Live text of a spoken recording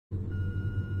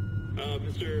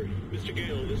Mr.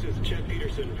 Gale, this is Chet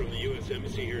Peterson from the U.S.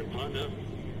 Embassy here in Patna.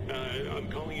 I'm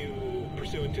calling you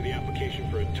pursuant to the application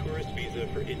for a tourist visa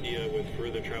for India with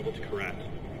further travel to Karat.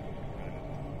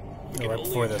 No, right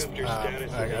before this,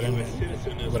 I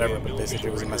didn't, whatever, but basically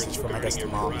it was a message from, I guess, the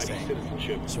mom saying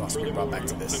she wants to be brought back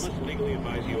to this. I must legally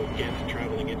advise you against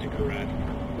traveling into Karat.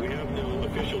 We have no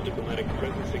official diplomatic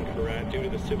presence in Karat due to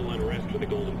the civil unrest with the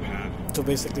Golden Path. So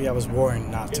basically, I was warned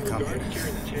not to come here. In regards to your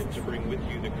intent to bring with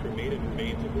you the cremated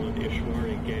remains of one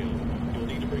Ishwari Gale, you'll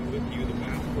need to bring with you the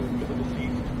passport for the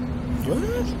deceased.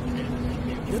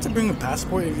 What? You have to bring a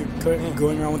passport if you're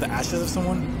going around with the ashes of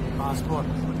someone? Passport.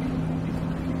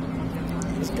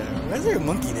 This guy, why is there a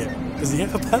monkey there? Does he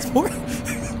have a passport?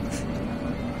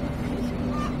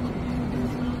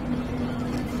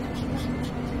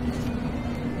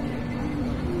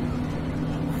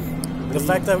 The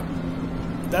fact that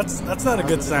that's not a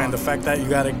good sign. The fact that you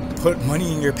gotta put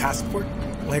money in your passport,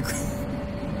 like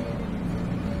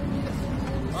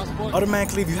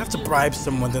automatically, if you have to bribe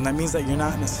someone, then that means that you're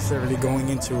not necessarily going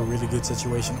into a really good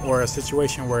situation or a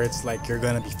situation where it's like you're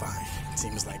gonna be fine. It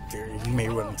seems like you may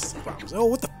run into some problems. Oh,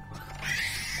 what the?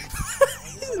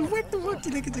 He just whacked the monkey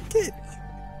like it's a kid.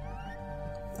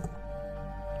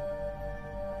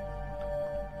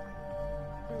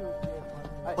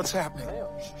 What's happening?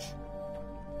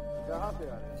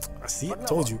 I see. I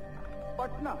told you.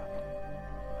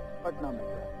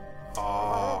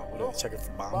 Oh, what are they checking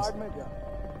for bombs?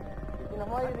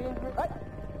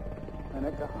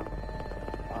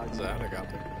 Zach out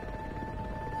there.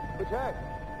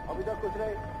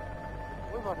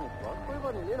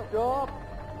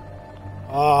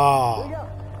 Oh,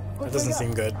 that doesn't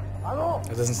seem good.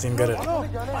 That doesn't seem good at all.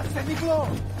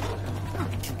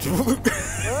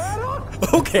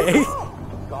 Okay.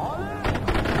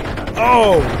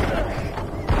 Oh.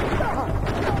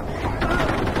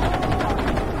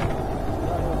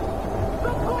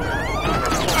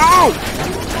 Ow!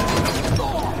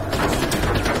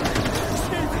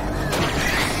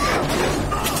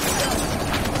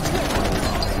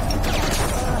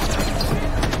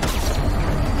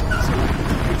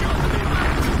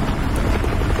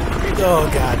 Oh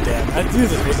goddamn! I knew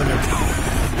this wasn't a.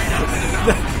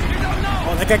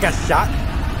 Oh, that guy got shot.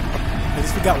 At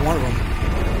least we got one of them.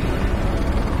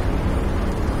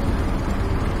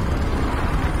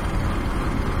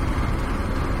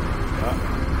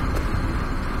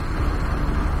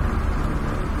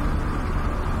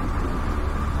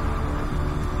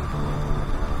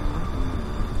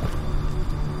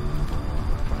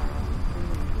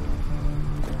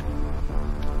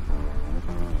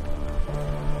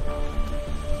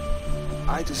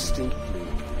 I distinctly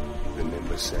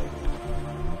remember saying,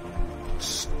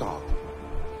 stop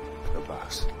the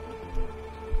bus.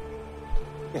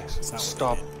 Yes,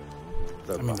 stop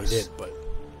the bus. I mean, they did, but...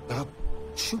 Now,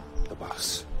 shoot the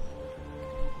bus.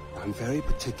 I'm very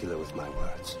particular with my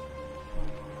words.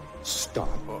 Stop.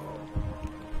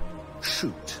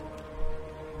 Shoot.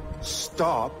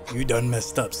 Stop. You done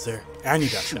messed up, sir. And you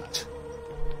got shot.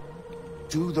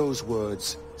 Do those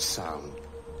words sound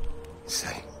the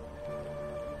same?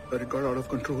 But it got out of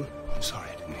control. I'm sorry,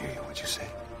 I didn't hear you. What'd you say?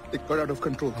 It got out of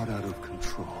control. Got out of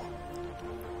control.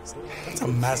 That's a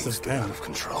massive pen. Out of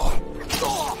control.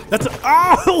 That's a...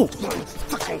 Oh!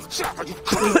 Fucking chopper, you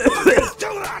couldn't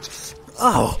do that!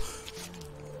 Oh.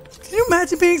 Can you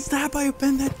imagine being stabbed by a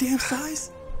pen that damn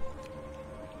size?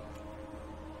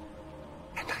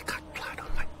 And I got blood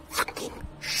on my fucking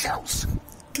shells.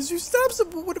 Because you stabbed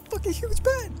someone with a fucking huge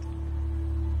pen.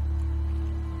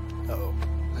 Uh-oh.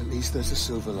 At least there's a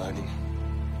silver lining.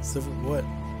 Silver what?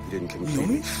 You didn't You know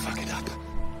completely me? fuck it up.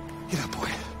 Get up, boy.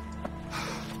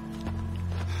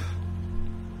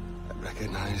 I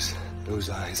recognize those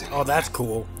eyes. Oh, that's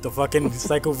cool. The fucking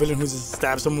psycho villain who just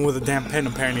stabbed someone with a damn pen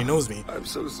apparently knows me. I'm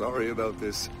so sorry about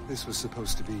this. This was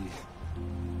supposed to be...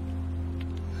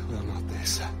 Well, not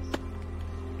this.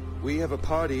 We have a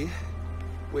party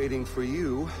waiting for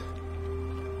you,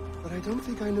 but I don't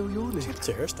think I know your name. It's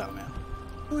your hairstyle, man.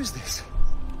 Who is this?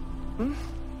 Hmm?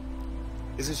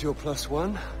 Is this your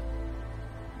 +1?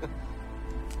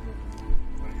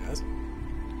 Yes.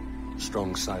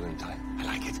 Strong silent type. I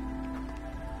like it.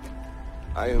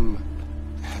 I am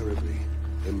terribly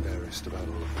embarrassed about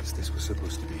all of this. This was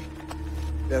supposed to be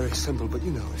very simple, but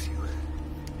you know, if you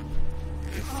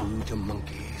give food to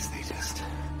monkeys, they just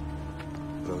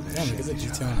throw their Damn, shit look at the at each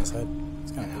detail on other. his head.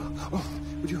 It's kind of cool. Oh,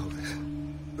 would you hold this?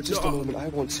 For just a moment, I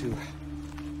want to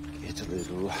get a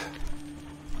little...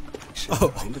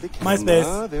 Oh, into the MySpace.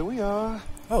 camera. There we are.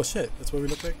 Oh shit, that's what we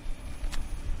look like?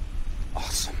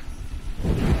 Awesome.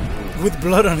 With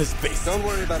blood on his face. Don't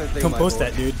worry about it, Come post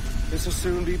that, dude. This will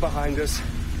soon be behind us.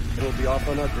 and we'll be off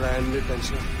on our grand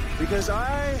adventure. Because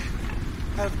I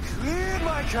have cleared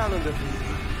my calendar for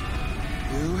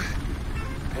you. You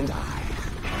and I.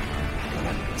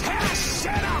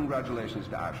 Congratulations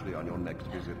to Ashley on your next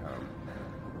visit home.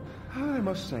 I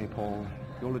must say, Paul,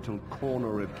 your little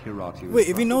corner of Kirati... Wait,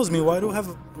 if he knows me, why do I have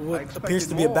what appears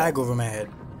to be a bag over my head?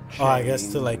 Oh, I guess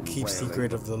to like keep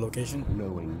secret of the location.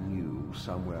 Knowing you,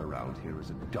 somewhere around here is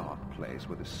a dark place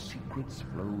where the secrets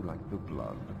flow like the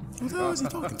blood. Who the hell is he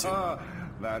talking to?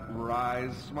 That wry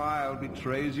smile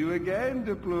betrays you again,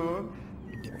 Deplore.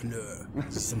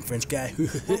 Some French guy.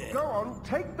 Well, go on,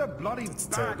 take the bloody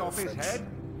bag off his head.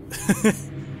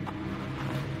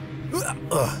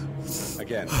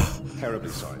 Again, terribly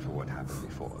sorry for what happened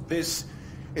before. This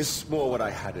is more what I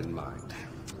had in mind.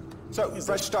 So,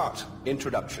 fresh start.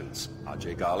 Introductions.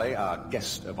 RJ Gale, our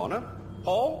guest of honor.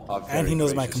 Paul, our very and he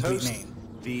knows my gracious complete host. name.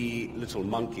 The little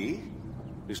monkey,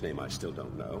 whose name I still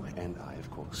don't know. And I, of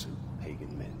course, am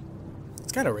Pagan Men.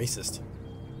 It's kind of racist.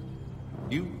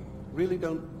 You really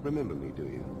don't remember me, do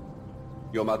you?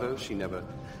 Your mother, she never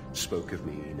spoke of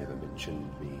me, never mentioned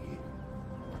me.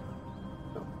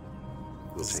 No.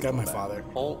 This guy, my father.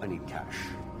 All I need cash.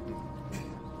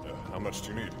 How much do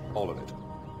you need? All of it.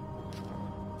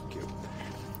 Thank you.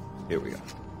 Here we go.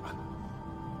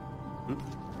 All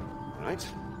right.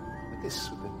 Like this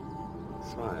with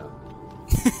a smile.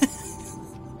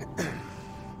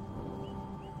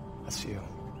 That's you.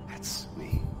 That's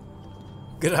me.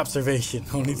 Good observation.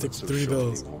 Only took So 3 sure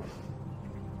bills. anymore.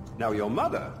 Now your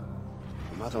mother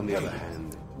on the other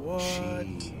hand, What?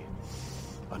 she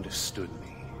understood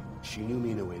me. She knew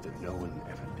me in a way that no one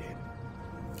ever did.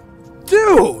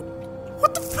 Dude!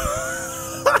 What the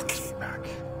fuck? Back.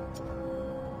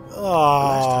 Oh, The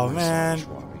last time I man. saw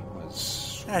Ashwari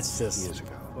was That's years just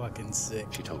ago. fucking sick.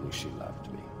 She told me she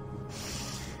loved me.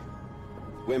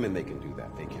 Women, they can do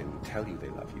that. They can tell you they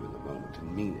love you in the moment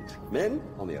and mean it. Men,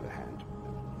 on the other hand,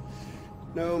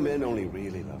 no, men only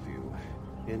really love you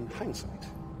in hindsight.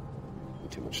 When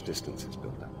too much distance is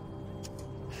built up.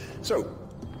 So,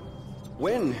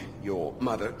 when your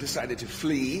mother decided to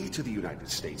flee to the United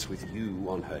States with you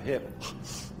on her hip,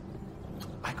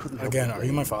 I couldn't help Again, but are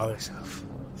you my blame father? myself.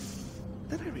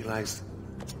 Then I realized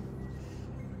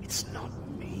it's not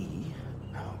me.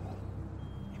 No.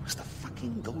 It was the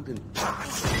fucking Golden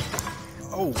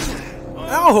Path. Oh.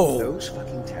 Ow! Those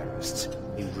fucking terrorists,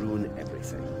 they ruin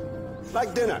everything.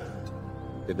 Like dinner.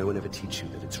 Did no one ever teach you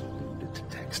that it's rude to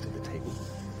text at the table?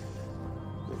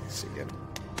 Let's see again.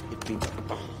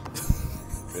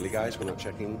 Really, guys? We're not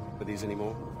checking for these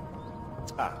anymore?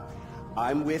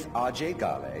 I'm with RJ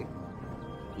Gale.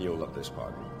 You'll love this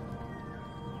part.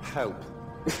 Help.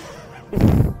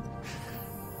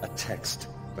 A text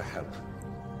for help.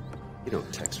 You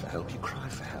don't text for help, you cry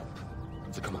for help.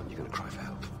 So come on, you're gonna cry for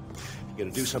help. You're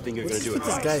gonna do something, you're gonna do it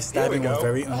This right. guy stabbing Here we with go.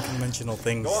 very unconventional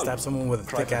things. Go on. Stab someone with a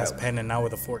Try for thick-ass help. pen and now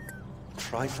with a fork.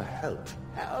 Cry for help.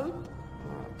 Help?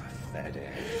 Oh, pathetic.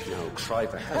 No, cry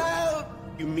for help. Help!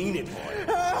 You mean it,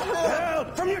 boy.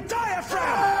 Help! From your diaphragm!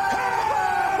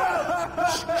 Help!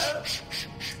 Shh, shh, shh,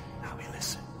 shh. Now we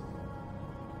listen.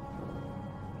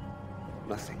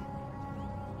 Nothing.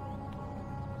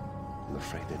 I'm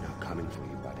afraid they're not coming for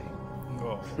you, buddy.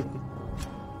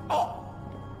 Oh!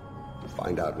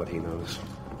 Find out what he knows.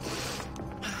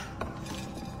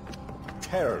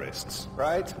 Terrorists,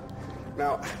 right?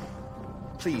 Now,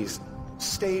 please,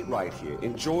 stay right here.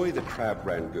 Enjoy the crab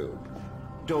rangoon.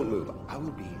 Don't move. I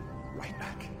will be right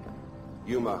back.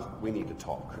 Yuma, we need to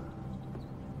talk.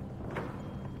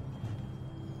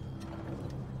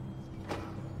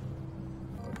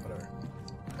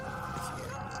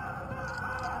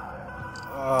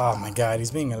 Oh my god,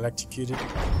 he's being electrocuted.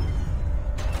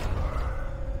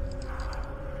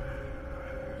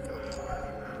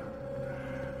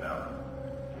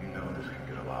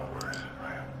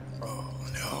 Oh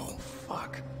no.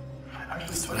 Fuck.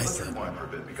 That's what I said.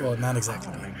 Well, not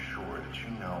exactly.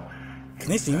 Can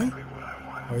they see me?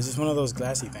 Or is this one of those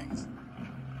glassy things?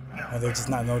 Or they're just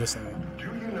not noticing me? Do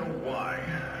you know why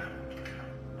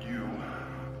you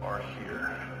are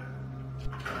here?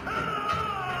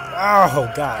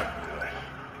 Oh god.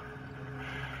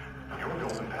 You're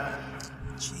Golden Path.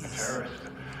 A terrorist,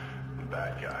 the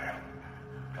bad guy.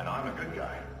 And I'm a good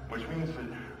guy, which means that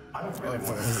I don't really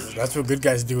want to. That's what good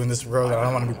guys do in this world. I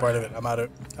don't want to be part of it. I'm out of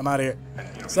here.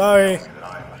 Sorry.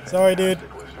 Sorry, dude.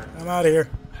 I'm out of here.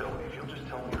 So if you'll just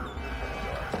tell me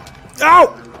who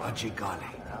Ow! RJ Gale.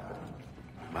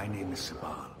 My name is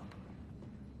Sabal.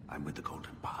 I'm with the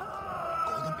Golden Path.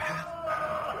 Golden Path?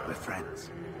 We're friends.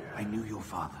 I knew your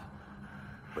father.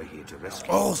 We're here to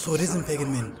rescue Oh, so it isn't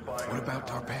Pagan Men. What about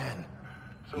Tarpan?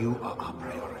 You are our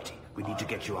priority. We need to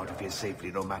get you out of here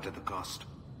safely, no matter the cost.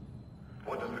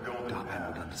 What does the golden Darman path?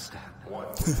 would understand.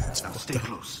 What? Now stay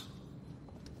close.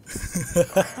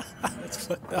 That's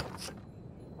fucked up.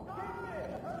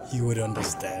 He would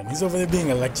understand. He's over there being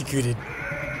electrocuted.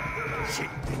 Shit,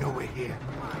 they know we're here.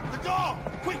 The door!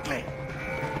 Quickly!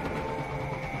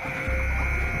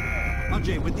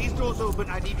 Ajay, with these doors open,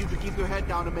 I need you to keep your head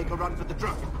down and make a run for the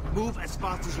truck. Move as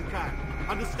fast as you can.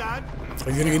 Understand?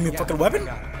 Are you gonna give me a fucking weapon?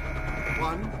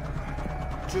 1,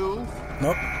 2,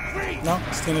 Nope. 3. No,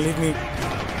 it's gonna leave me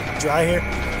dry here.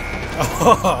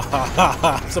 Oh,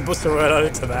 I'm supposed to run out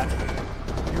into that.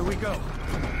 Here we go.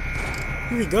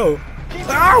 Here we go.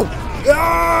 Ow!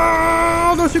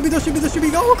 Oh, don't shoot me, don't shoot me, don't shoot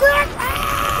me. Oh, crap!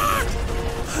 Ah!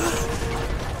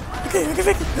 Okay,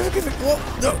 okay. Whoa,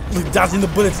 no. We're dodging the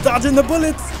bullets, dodging the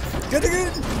bullets. Get it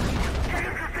in.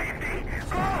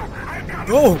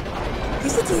 Go.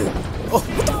 Listen to him. Oh,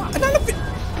 what the? An elephant.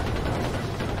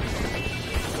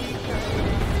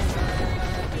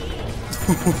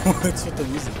 What's with the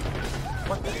music?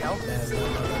 What the hell?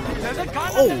 There's a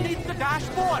gun oh. underneath the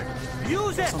dashboard.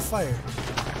 Use it. It's on fire.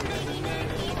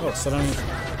 Oh, suddenly.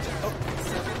 Oh.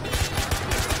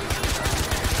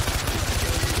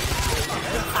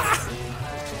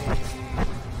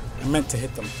 I meant to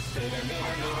hit them.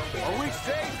 Are we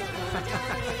safe?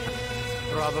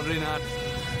 Probably not.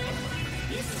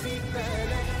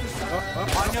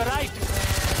 On your right.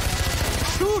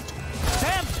 Shoot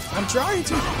them. I'm trying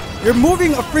to. You're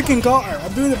moving a freaking car.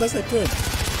 I'm doing the best I could.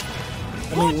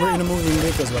 I mean, we're in a moving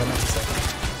vehicle is what I meant to say.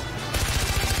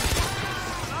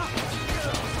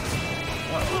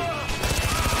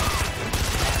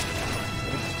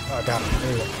 Oh, I got him.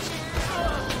 There we go.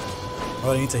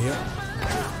 Oh, I need to heal.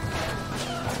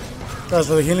 Guys,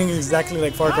 so the healing is exactly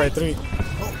like Far Cry 3. Oh,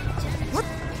 what?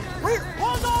 Where?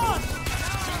 Hold on.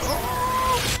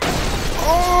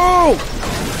 Oh!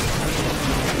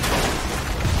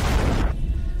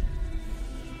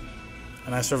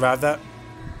 And I survived that.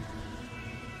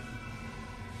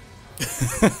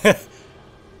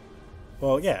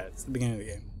 Well, yeah, it's the beginning of the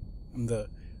game. I'm the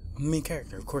main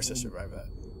character. Of course I survived that.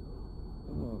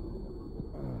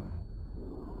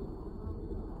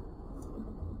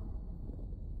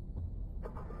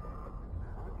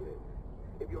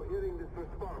 If you're hearing this,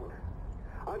 respond.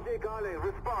 Ajay Kale,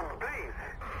 respond, please.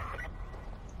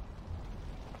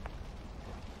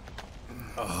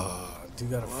 Dude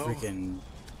got a freaking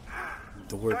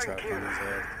door trap on his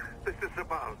head. This is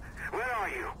Sabal. Where are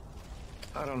you?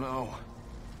 I don't know.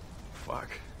 Fuck.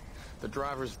 The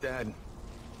driver's dead.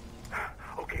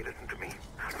 Okay, listen to me.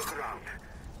 Look around.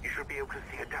 You should be able to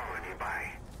see a tower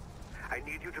nearby. I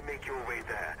need you to make your way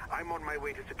there. I'm on my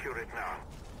way to secure it now.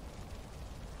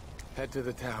 Head to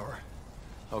the tower.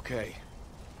 Okay.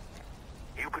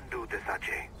 You can do this,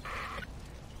 Ajay.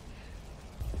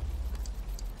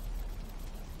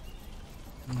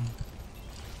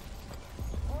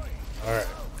 Alright.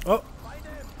 Oh!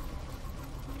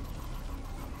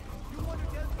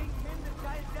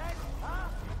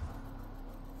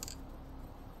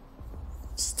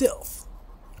 Stealth.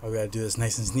 Oh, we gotta do this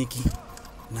nice and sneaky.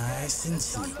 Nice and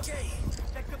sneaky.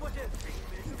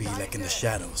 Be like in the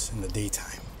shadows in the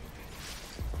daytime.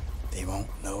 They won't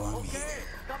know I'm here.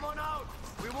 Come on out.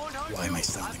 We won't hurt Why am I you,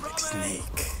 sounding like promise.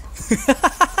 Snake?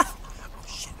 Oh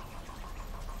shit.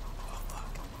 Oh fuck.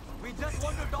 We just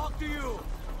want to talk to you.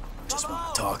 Just Come want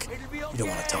out. to talk. It'll be You don't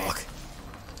want to okay. talk.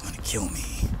 You want to kill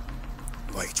me.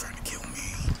 Why are you trying to kill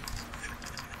me?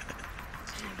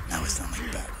 Now I sound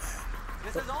like Batman.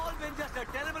 This has all been just a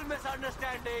terrible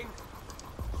misunderstanding.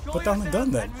 Show Put down the yourself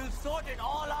gun, then. And we'll sort it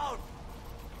all out.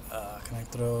 Can I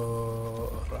throw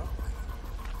a rock?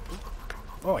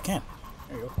 Oh, I can.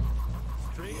 There you go.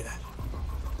 Straight. Look at that.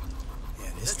 Yeah, it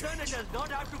is Listen, it strange. does not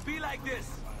have to be like this.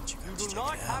 Why don't you You guys do check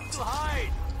not it have out? to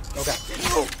hide. Okay.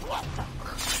 Oh,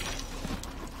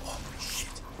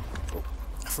 shit. Oh,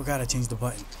 I forgot I changed the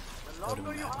button. The That would've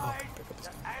longer been you bad. hide, Pick up this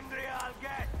the gun. angrier I'll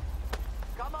get.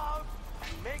 Come out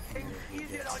and make things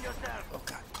easier on yourself. Oh,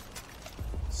 God.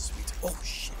 Sweet. Oh,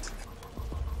 shit.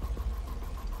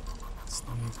 It's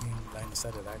not even being line of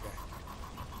sight of that guy.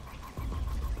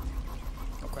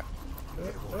 Oh, crap.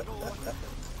 Oh,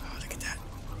 look at that.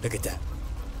 Look at that.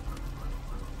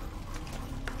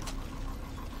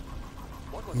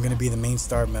 I'm gonna be the main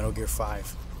star of Metal Gear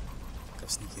 5. Look how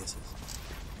sneaky this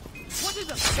is. What is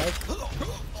this?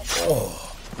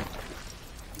 Oh.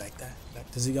 Like that?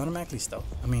 Does he automatically stealth?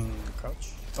 I mean,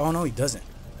 crouch? Oh, no, he doesn't.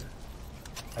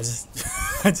 I just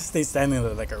I just stay standing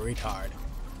there like a retard.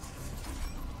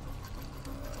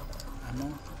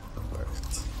 Ammo?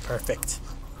 Perfect. Perfect.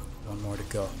 One more to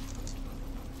go.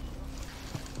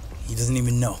 He doesn't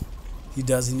even know. He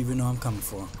doesn't even know I'm coming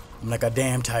for him. I'm like a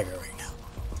damn tiger right now.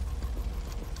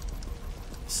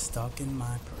 Stalking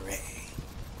my prey.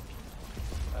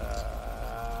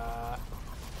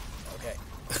 Okay.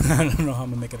 I don't know how I'm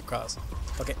gonna make it across.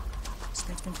 Okay.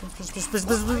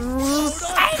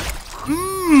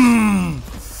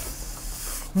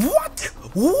 What?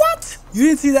 What? You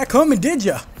didn't see that coming, did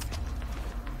ya?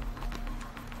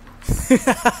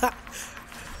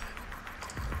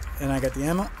 And I got the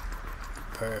ammo.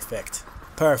 Perfect.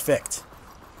 Perfect.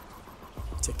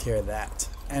 Take care of that.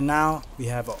 And now we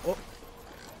have a... Oh.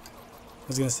 I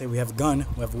was gonna say we have a gun,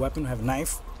 we have a weapon, we have a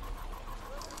knife.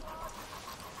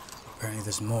 Apparently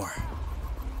there's more.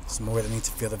 There's more that need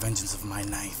to feel the vengeance of my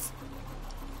knife.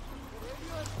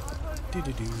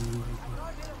 Doo-doo-doo.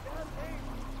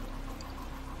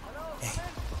 Hey.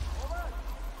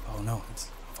 Oh no, it's...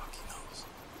 Fuck, he knows.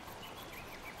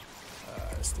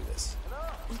 Let's do this.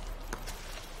 You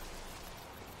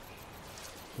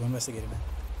want to investigate it, man?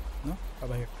 No? How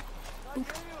about here? Boop.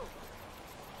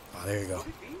 Oh, there you go.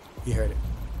 You heard it.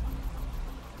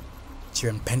 It's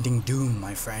your impending doom,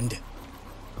 my friend.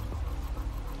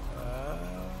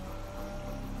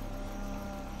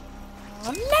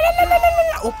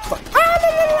 Oh, fuck.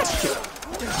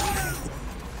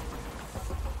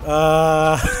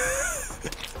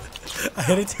 I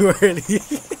hit it too early.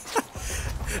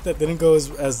 That didn't go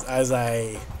as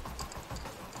I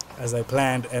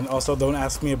planned. And also, don't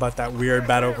ask me about that weird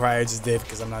battle cry I just did,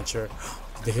 because I'm not sure.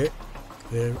 Did they hear it?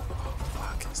 Oh,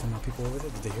 fuck. Is there more people over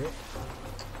there? Did they hear it?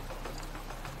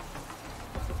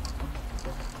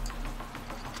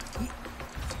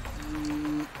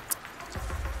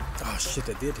 Oh shit,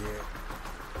 I did hear it.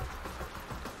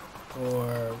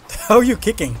 Or how are you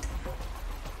kicking?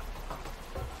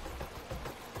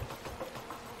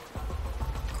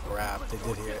 Crap, they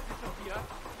did hear it.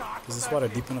 Is this water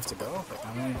deep enough to go? Like,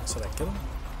 I mean, should I kill him?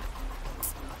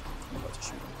 I'm about to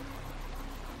shoot him.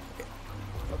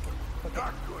 Okay.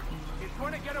 Not good. He's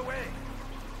going to get away.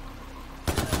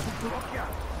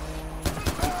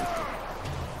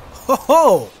 Ho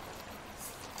ho!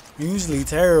 I'm usually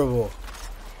terrible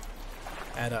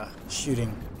at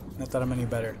shooting. Not that I'm any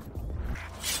better.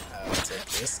 Take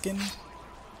this skin.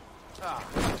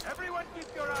 Everyone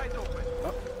keep your eyes open.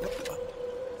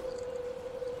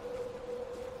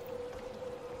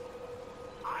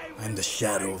 I'm the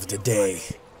shadow of the day.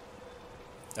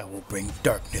 I will bring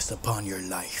darkness upon your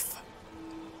life.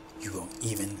 You won't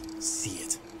even see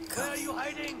it coming. Where are you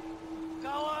hiding?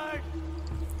 Coward!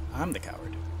 I'm the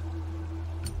coward.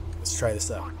 Let's try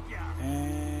this out.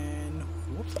 And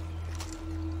whoop.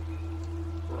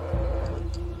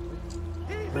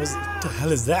 What the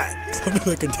hell is that? Something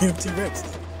like a damn T-Rex.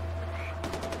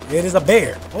 It is a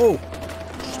bear. Oh.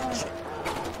 Shit.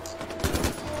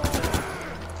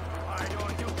 Why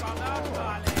don't you come out,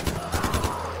 darling?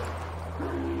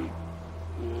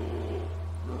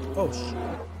 Oh shit.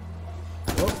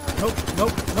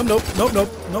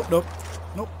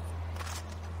 Nope.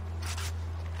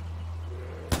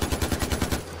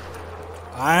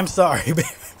 I'm sorry, babe.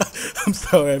 I'm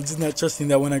sorry. I'm just not trusting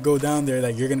that when I go down there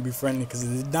that you're gonna be friendly, because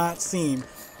it did not seem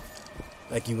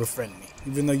like you were friendly,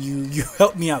 even though you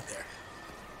helped me out there.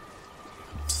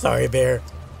 Sorry, bear.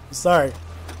 I'm sorry.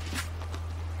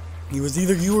 It was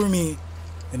either you or me,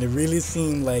 and it really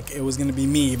seemed like it was gonna be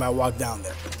me if I walked down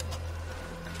there.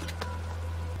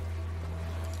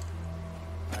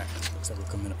 Alright, looks like we're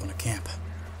coming up on a camp.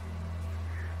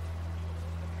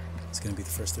 It's gonna be the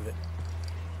first of it.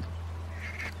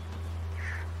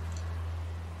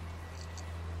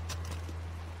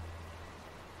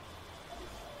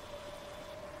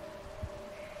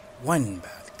 One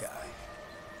bad guy,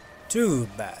 two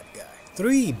bad guy,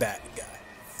 three bad guy,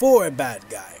 four bad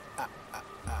guy.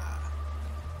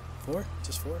 Four?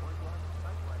 Just four?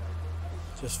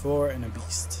 Just four and a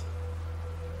beast.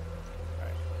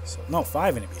 Alright, so no,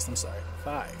 five and a beast. I'm sorry,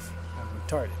 five. I'm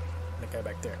retarded. That guy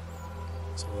back there.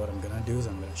 So what I'm gonna do is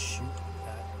I'm gonna shoot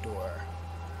that door.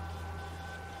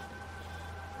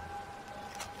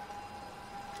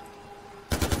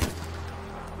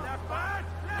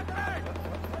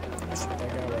 Shoot that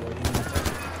guy while they're doing that.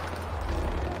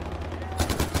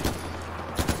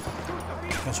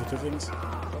 Can I shoot two things?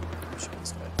 Oh, shoot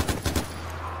this guy.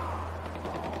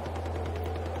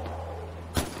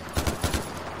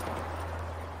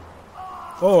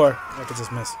 Or I could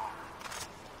just miss.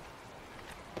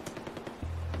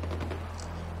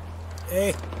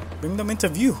 Hey, bring them into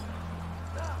view.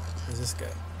 Where's this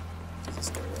guy? Where's this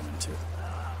guy running to?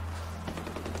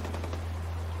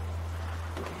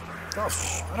 Oh,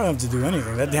 I don't have to do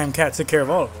anything. That damn cat took care of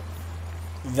all of them.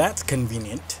 That's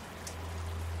convenient.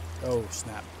 Oh,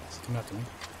 snap. It's coming after me.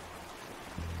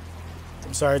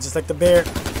 I'm sorry, just like the bear.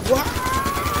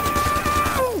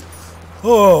 Wow!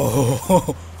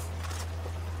 Oh!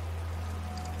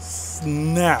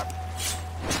 Snap!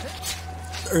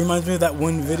 It reminds me of that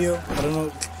one video. I don't know.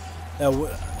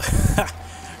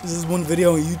 This is one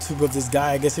video on YouTube of this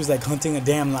guy. I guess he was like hunting a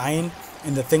damn lion,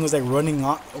 and the thing was like running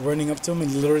up to him,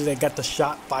 and literally like got the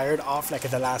shot fired off like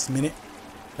at the last minute,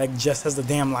 like just as the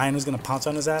damn lion was gonna pounce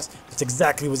on his ass. That's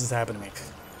exactly what just happened to me.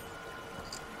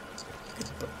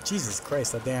 Jesus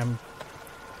Christ, that damn.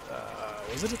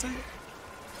 Was it a tiger?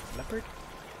 Leopard?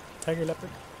 Tiger leopard?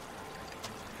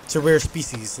 It's a rare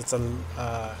species. It's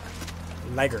a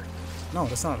liger. No,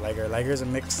 that's not a liger. A liger is a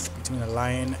mix between a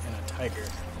lion and a tiger.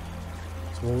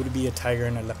 So what would it be, a tiger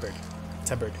and a leopard?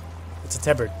 Tebird. It's a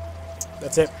tebird.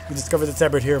 That's it. We discovered the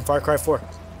tebird here in Far Cry 4.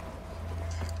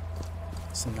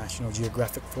 Some National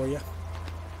Geographic for you.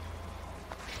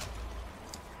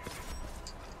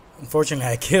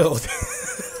 Unfortunately, I killed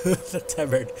the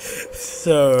tebird.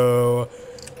 So,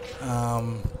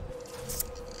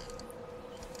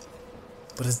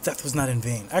 but his death was not in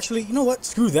vain. Actually, you know what?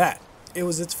 Screw that. It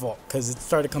was its fault because it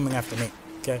started coming after me.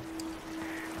 Okay.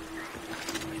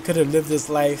 It could have lived this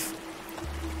life,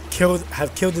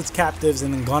 have killed its captives,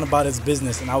 and then gone about its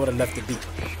business, and I would have left it be.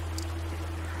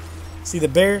 See, the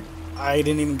bear, I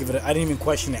didn't even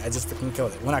question it. I just freaking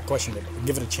killed it. When I questioned it,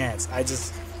 give it a chance.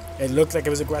 It looked like it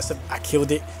was aggressive. I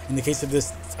killed it. In the case of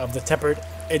the tepard,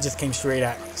 it just came straight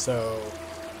at me. So,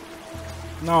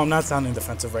 no, I'm not sounding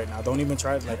defensive right now. Don't even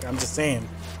try. Like, I'm just saying,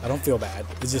 I don't feel bad.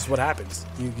 It's just what happens.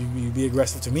 You be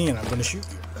aggressive to me, and I'm gonna shoot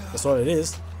you. That's all it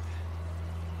is.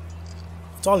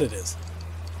 That's all it is.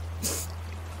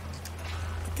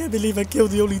 I can't believe I killed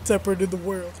the only tepard in the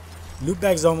world. Loot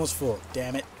bag's almost full.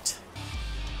 Damn it.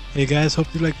 Hey guys, hope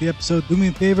you liked the episode. Do me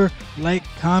a favor, like,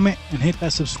 comment, and hit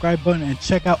that subscribe button, and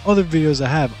check out other videos I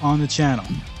have on the channel.